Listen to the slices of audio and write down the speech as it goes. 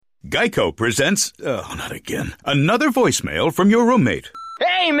Geico presents, not again, another voicemail from your roommate.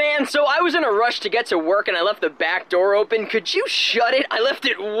 Hey, man, so I was in a rush to get to work and I left the back door open. Could you shut it? I left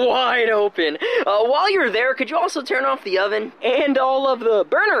it wide open. While you're there, could you also turn off the oven? And all of the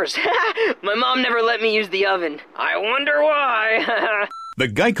burners. My mom never let me use the oven. I wonder why. The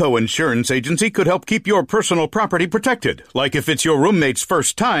Geico Insurance Agency could help keep your personal property protected, like if it's your roommate's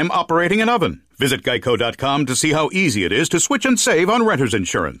first time operating an oven. Visit geico.com to see how easy it is to switch and save on renter's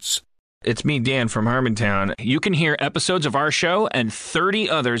insurance. It's me, Dan, from Harmontown. You can hear episodes of our show and 30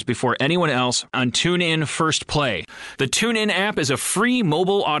 others before anyone else on TuneIn First Play. The TuneIn app is a free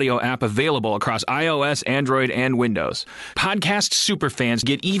mobile audio app available across iOS, Android, and Windows. Podcast superfans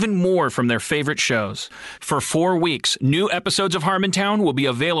get even more from their favorite shows. For 4 weeks, new episodes of Harmontown will be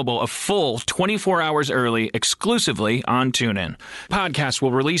available a full 24 hours early exclusively on TuneIn. Podcasts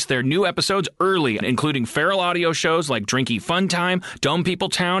will release their new episodes early, including feral audio shows like Drinky Fun Time, Dumb People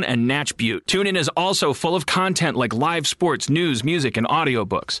Town, and Natch Butte. TuneIn is also full of content like live sports, news, music, and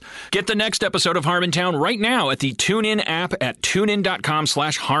audiobooks. Get the next episode of Harmontown right now at the TuneIn app at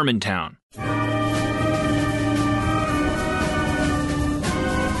tunein.com/Harmontown.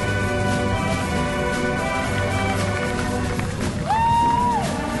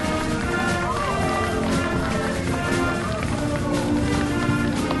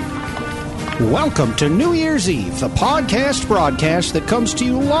 Welcome to New Year's Eve, the podcast broadcast that comes to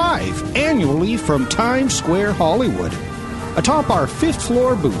you live annually from Times Square, Hollywood. Atop our fifth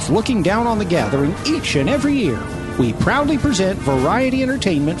floor booth, looking down on the gathering each and every year, we proudly present variety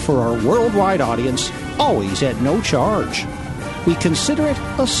entertainment for our worldwide audience, always at no charge. We consider it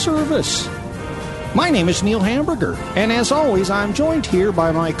a service. My name is Neil Hamburger, and as always, I'm joined here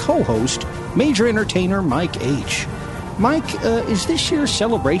by my co-host, major entertainer Mike H. Mike, is this year's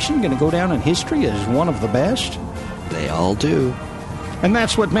celebration going to go down in history as one of the best? They all do. And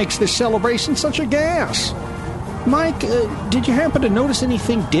that's what makes this celebration such a gas. Mike, did you happen to notice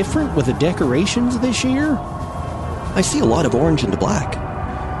anything different with the decorations this year? I see a lot of orange and black.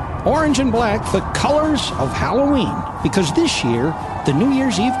 Orange and black, the colors of Halloween. Because this year, the New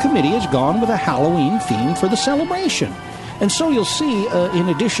Year's Eve committee has gone with a Halloween theme for the celebration. And so you'll see, in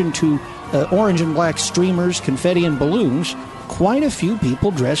addition to orange and black streamers, confetti, and balloons, quite a few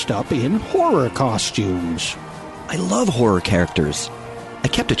people dressed up in horror costumes. I love horror characters. I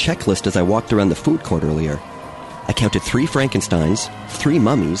kept a checklist as I walked around the food court earlier. I counted 3 Frankensteins, 3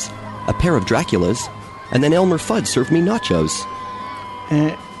 mummies, a pair of Draculas, and then Elmer Fudd served me nachos.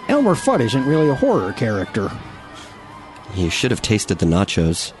 Elmer Fudd isn't really a horror character. You should have tasted the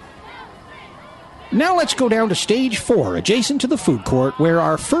nachos. Now let's go down to stage 4, adjacent to the food court, where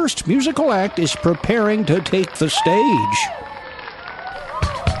our first musical act is preparing to take the stage.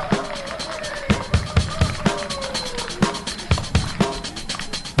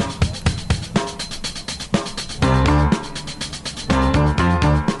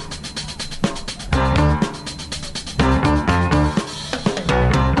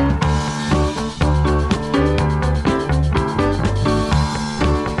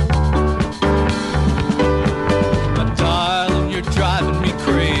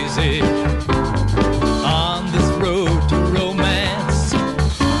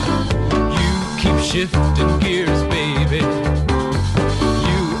 Shifting gears, baby.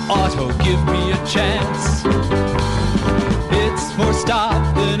 You ought to give me a chance. It's more stop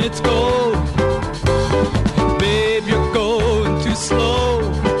than it's go. Babe, you're going too slow.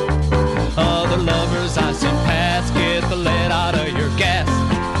 Other lovers I see pass, get the lead out of your gas.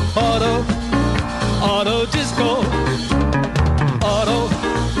 Auto disco. Auto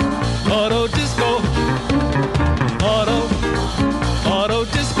disco. Auto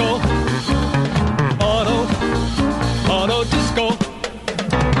disco. Auto disco.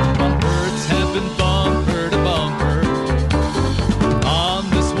 My birds have been bumper to bumper on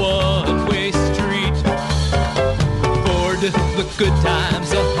this one-way street. Bored the good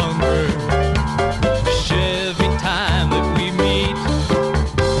times of hunger, Chevy time that we meet.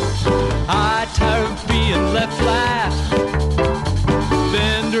 I tire of being left flat,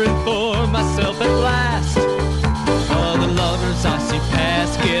 fendering for myself at last. Other lovers I see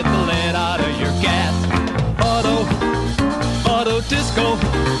pass, get the lead out of your gas. Auto disco.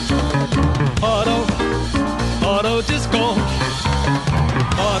 Auto disco.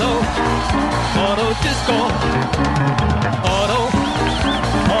 Auto disco.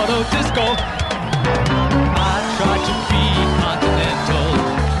 Auto disco. I tried to be continental,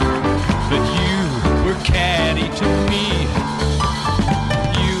 but you were catty to me.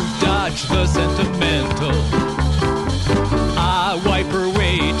 You dodged the sentimental. I wipe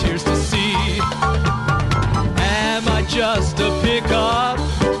away tears to see. Am I just a pickup?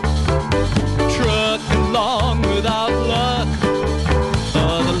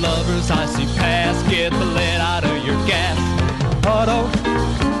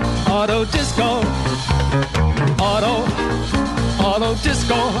 auto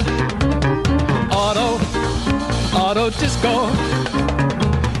disco. Auto disco.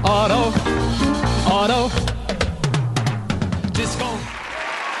 Auto disco.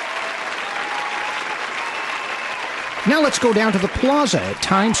 Now let's go down to the plaza at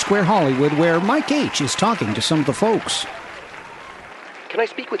Times Square, Hollywood, where Mike H. is talking to some of the folks. Can I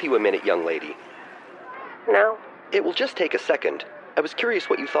speak with you a minute, young lady? No, It will just take a second. I was curious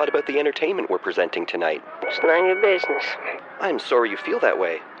what you thought about the entertainment we're presenting tonight. it's none of your business. I'm sorry you feel that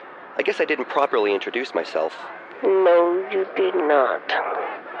way. I guess I didn't properly introduce myself. No, you did not.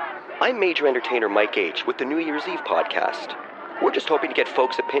 I'm Major Entertainer Mike H. with the New Year's Eve podcast. We're just hoping to get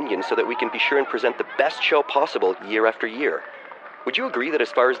folks' opinions so that we can be sure and present the best show possible year after year. Would you agree that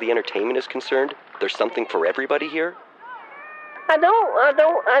as far as the entertainment is concerned, there's something for everybody here? No,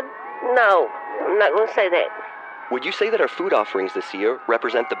 I'm not going to say that. Would you say that our food offerings this year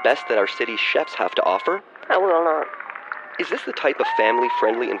represent the best that our city's chefs have to offer? I will not. Is this the type of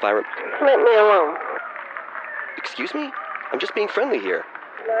family-friendly environment? Let me alone. Excuse me? I'm just being friendly here.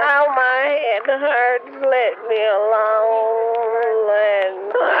 Oh, my head hurts. Let me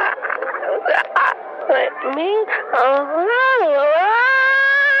alone. Let me alone.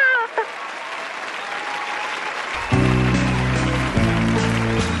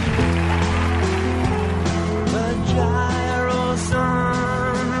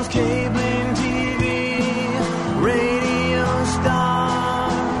 Sons, cabling TV, radio star.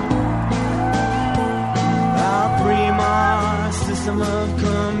 Our Prima system of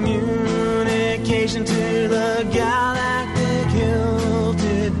communication to the galactic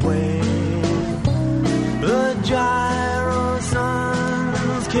hilted wave. The gyro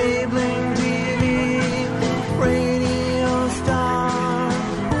sons, cabling TV, radio star.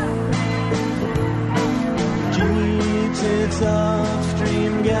 It's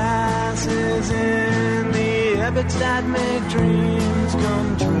upstream gases in the epics that make dreams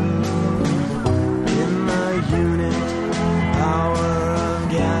come true. In the unit, power of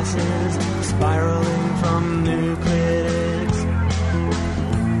gases spiraling from nucleics.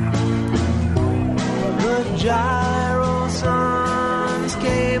 The gyro sons,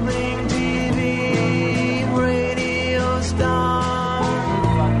 cabling TV, radio star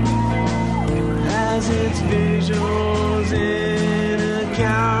has its visuals in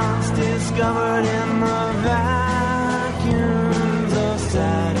accounts discovered in the vacuums of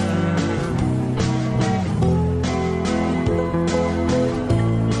Saturn.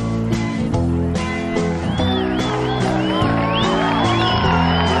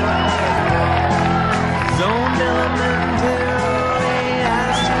 Zoned elementarily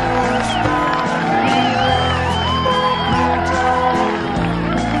as to a star, Pluto.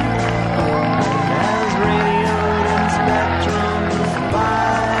 As radioed in spectrums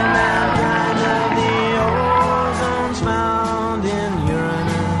by mankind of the ozones found in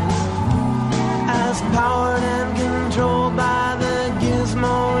Uranus, as powered and controlled by the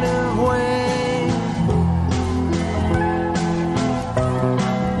gizmotive wave.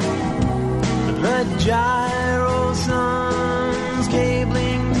 The gyro sons,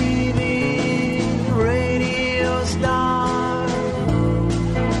 cabling TV, radio star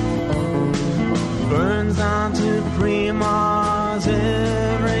burns onto Prima's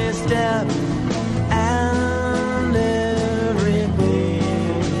every step and every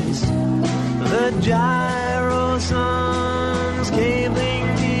base. The gyro sons, cabling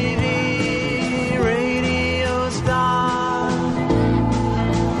TV, radio star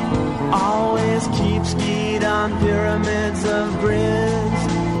always keeps skied on pyramids of grids,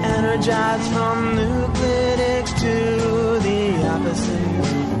 energized from nucleics to the opposite.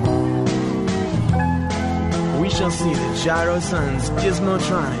 We shall see the gyro sons,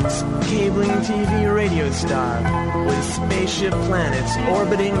 gizmotronics, cabling TV radio star, with spaceship planets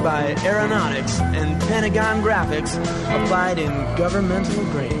orbiting by aeronautics and Pentagon graphics applied in governmental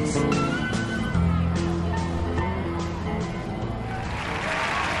grace.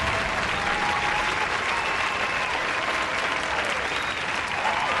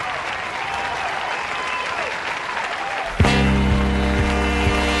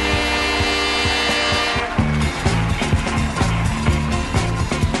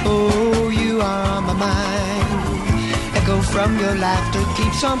 Oh, you are on my mind. Echo from your laughter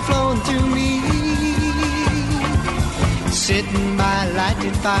keeps on flowing through me. Sitting by a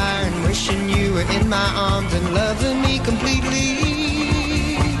lighted fire and wishing you were in my arms and loving me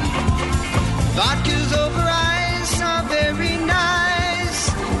completely. Vodka's over ice are very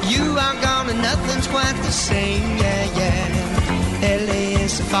nice. You are gone and nothing's quite the same, yeah, yeah. LA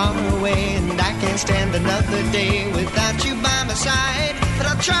is so far away and I can't stand another day without you by my side. But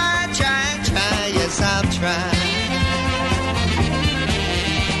I'll try, yes I'll try.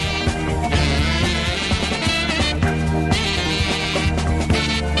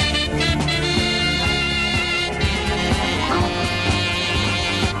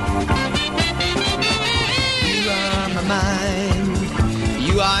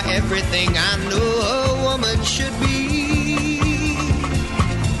 are everything I know a woman should be.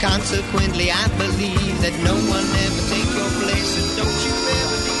 Consequently, I believe that no one ever take your place, and don't you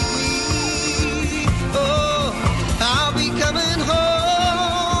ever leave me. Oh, I'll be coming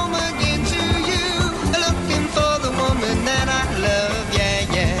home again to you, looking for the woman that I love, yeah,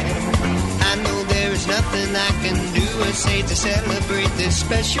 yeah. I know there is nothing I can do or say to celebrate this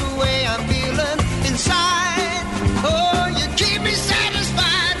special way I'm feeling inside. Oh, you keep me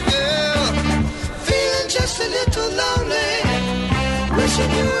satisfied, girl. Feeling just a little lonely,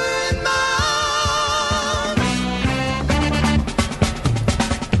 wishing you were in my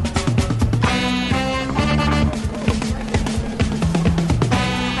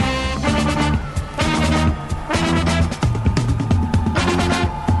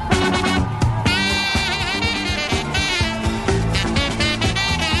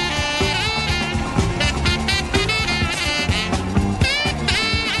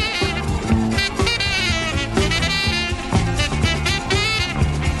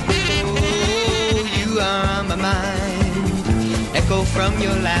from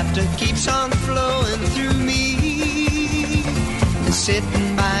your laughter keeps on flowing through me.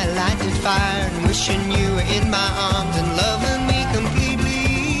 Sitting by a lighted fire and wishing you were in my arms and loving me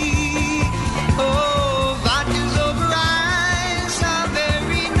completely. Oh, vodka's over ice are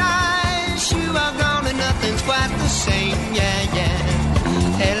very nice. You are gone and nothing's quite the same, yeah, yeah.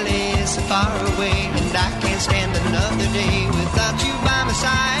 LA is so far away and I can't stand another day without you by my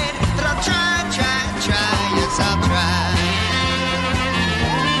side. But I'll try, yes I'll try.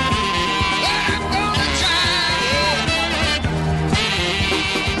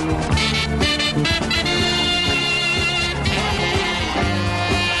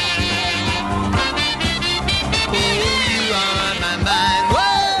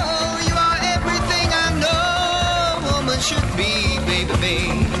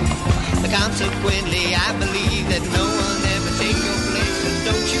 Consequently, I believe that no one ever take your place, and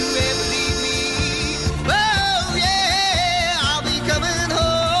don't you ever leave me. Oh, yeah, I'll be coming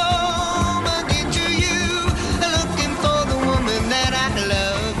home again to you, looking for the woman that I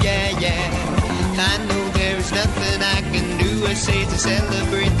love, yeah, yeah. I know there's nothing I can do or say to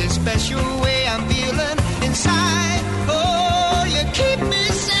celebrate this special way I'm feeling inside. Oh, you keep me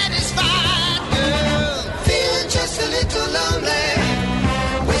satisfied, girl. Feeling just a little lonely,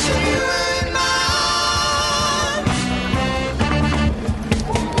 wishing you were.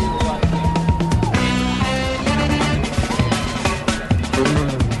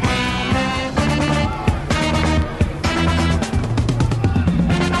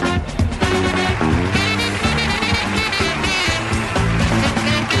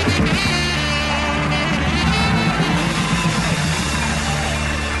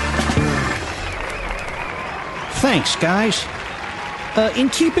 Thanks, guys. In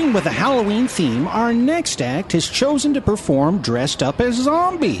keeping with the Halloween theme, our next act has chosen to perform dressed up as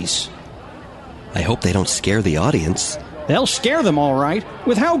zombies. I hope they don't scare the audience. They'll scare them all right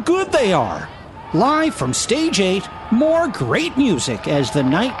with how good they are. Live from Stage 8, more great music as the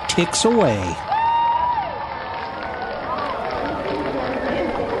night ticks away.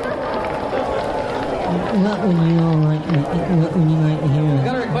 What would you all like? What would you like to hear? I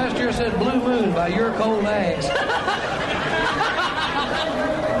got a request here that says Blue Moon by Your Cold Ass.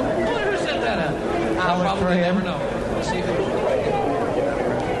 Who set that up? I'll probably never know. Let's see if it was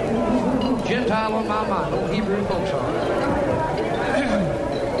Gentile on my mind, old Hebrew folk song.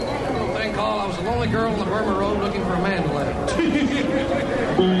 Little thing called I Was a Lonely Girl on the Burma Road Looking for a Man to Love.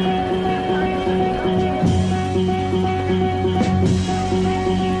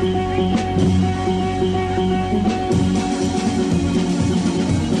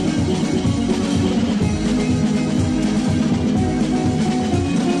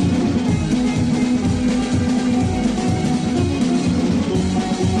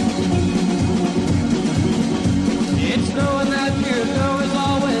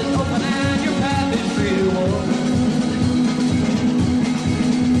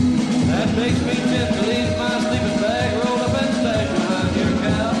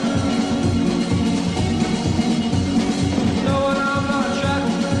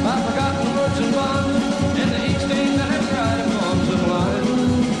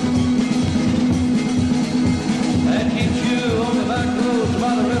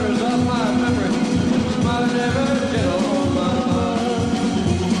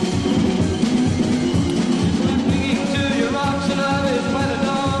 Planted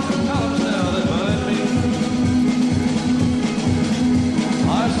on columns now that my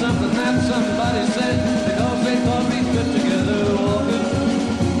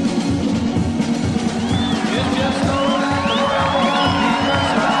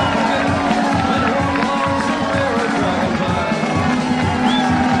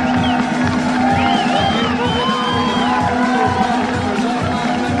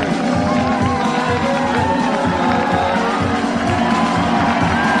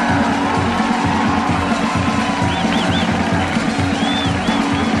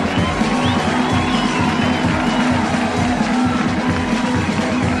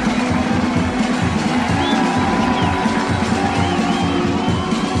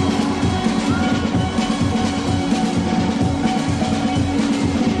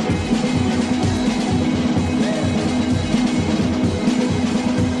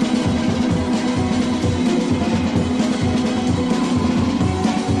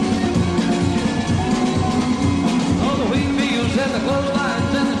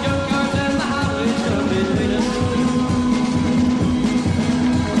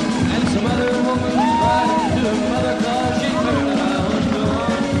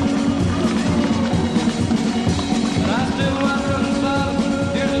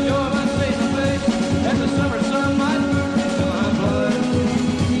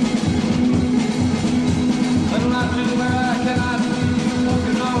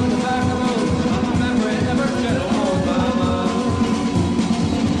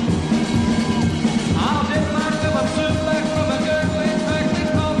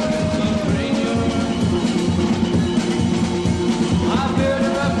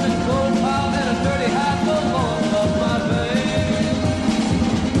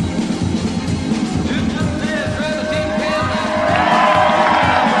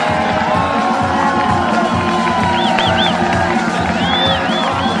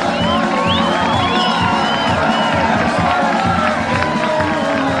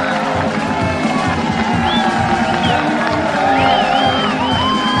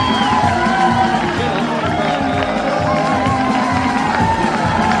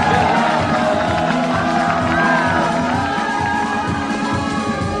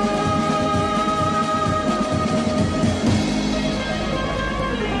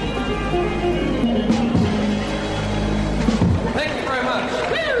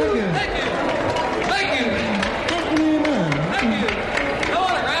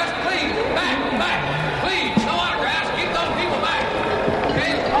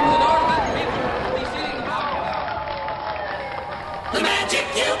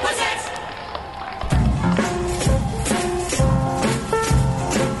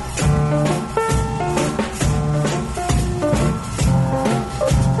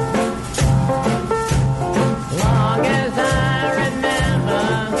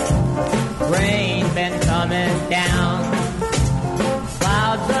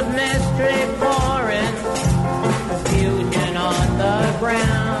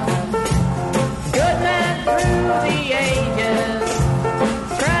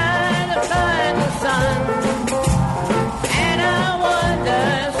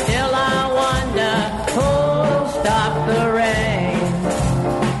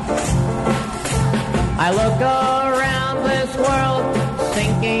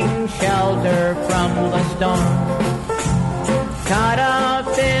seeking shelter from the storm. Caught up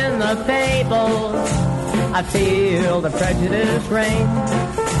in the fables, I feel the prejudice reign.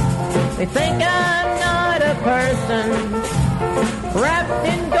 They think I'm not a person wrapped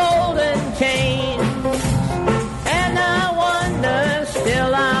in golden chains. And I wonder,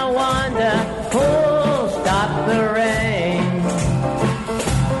 still I wonder, who'll stop the rain?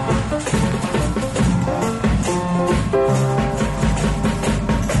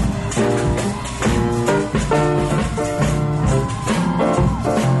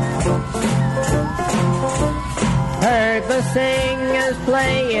 Heard the singers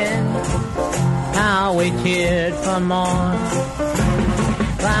playing, how we cheered for more.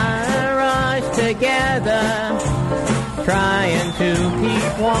 Fire rushed together, trying to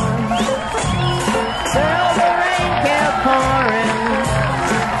keep warm. Still the rain kept pouring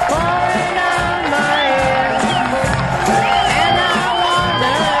on my ear. And I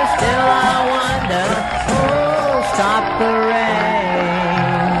wonder, still I wonder, who'll stop the rain?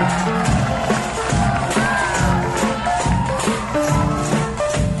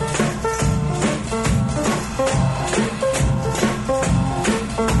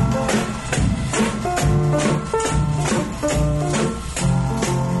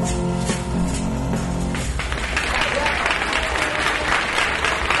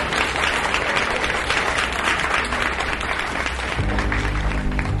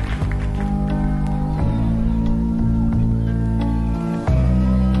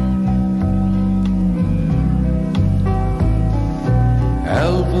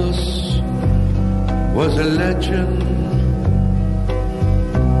 Was a legend,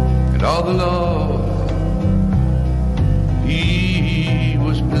 and all the love he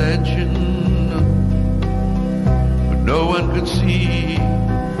was pledging, but no one could see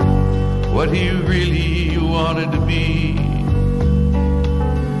what he really wanted to be.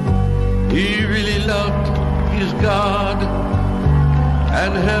 He really loved his God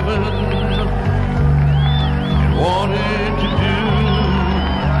and heaven, and wanted to do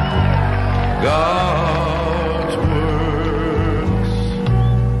God's works.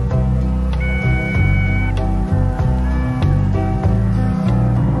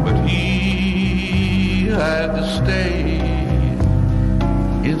 But he had to stay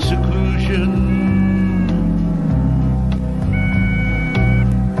in seclusion,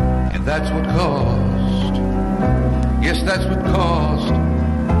 and that's what caused, yes, that's what caused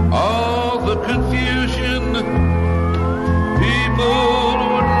all the confusion. People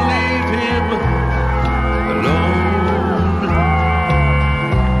wouldn't leave him alone,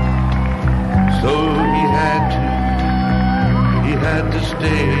 so he had to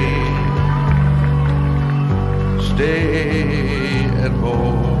stay at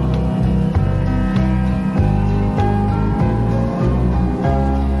home.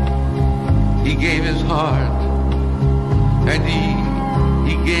 He gave his heart and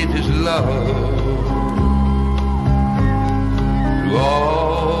he gave his love to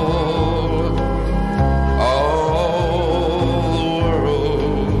all the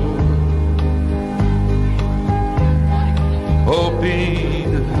world, hoping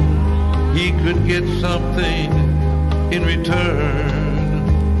he could get something in return.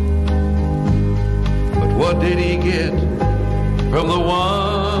 But what did he get from the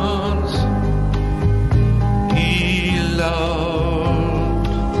ones he loved?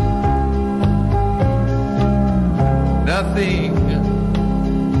 Nothing.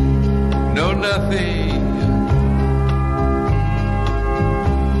 No, nothing.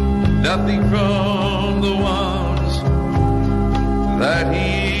 Nothing from the ones that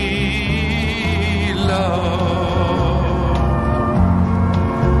he loved.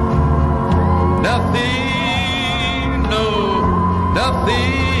 Nothing, no,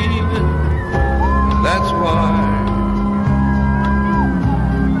 nothing. That's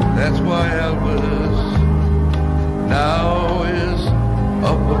why Elvis now is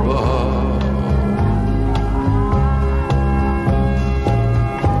up above.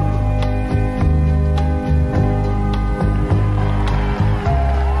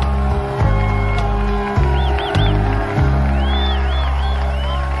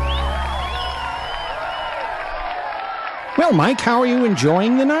 Well, Mike, how are you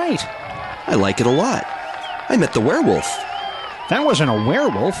enjoying the night? I like it a lot. I met the werewolf. That wasn't a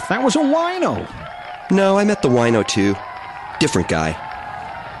werewolf. That was a wino. No, I met the wino too. Different guy.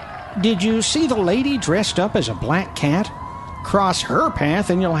 Did you see the lady dressed up as a black cat? Cross her path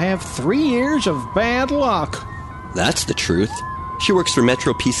and you'll have 3 years of bad luck. That's the truth. She works for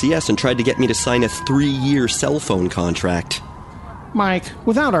Metro PCS and tried to get me to sign a 3-year cell phone contract. Mike,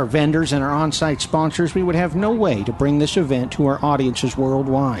 without our vendors and our on-site sponsors, we would have no way to bring this event to our audiences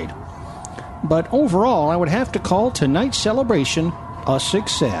worldwide. But overall, I would have to call tonight's celebration a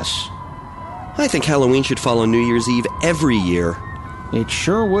success. I think Halloween should follow New Year's Eve every year. It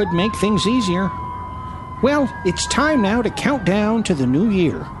sure would make things easier. Well, it's time now to count down to the new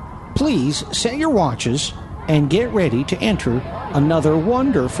year. Please set your watches and get ready to enter another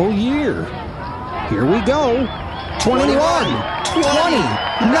wonderful year. Here we go. 21, 20, 19,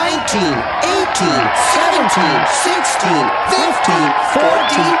 18, 17, 16, 15,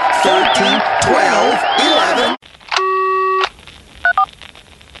 14, 13, 12, 11.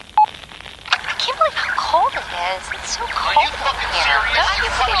 I can't believe how cold it is. It's so cold in here. Don't you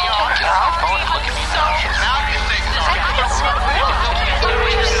put it on your phone and look at me now. I think it's so cold.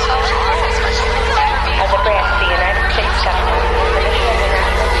 You're so cold. As a branch of the United States government,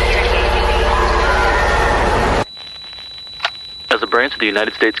 As a branch of the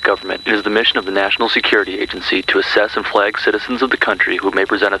United States government, it is the mission of the National Security Agency to assess and flag citizens of the country who may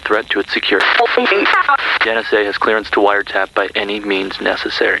present a threat to its security. The NSA has clearance to wiretap by any means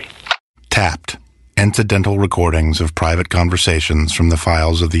necessary. Tapped. Incidental recordings of private conversations from the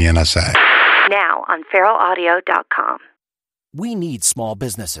files of the NSA. Now on feralaudio.com. We need small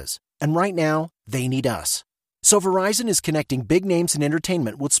businesses, and right now, they need us. So Verizon is connecting big names in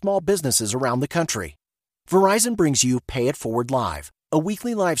entertainment with small businesses around the country. Verizon brings you Pay It Forward Live, a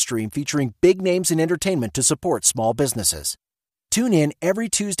weekly live stream featuring big names in entertainment to support small businesses. Tune in every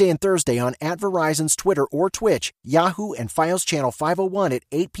Tuesday and Thursday on @Verizon's Twitter or Twitch, Yahoo, and Fios Channel 501 at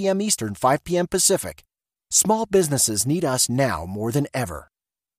 8 p.m. Eastern, 5 p.m. Pacific. Small businesses need us now more than ever.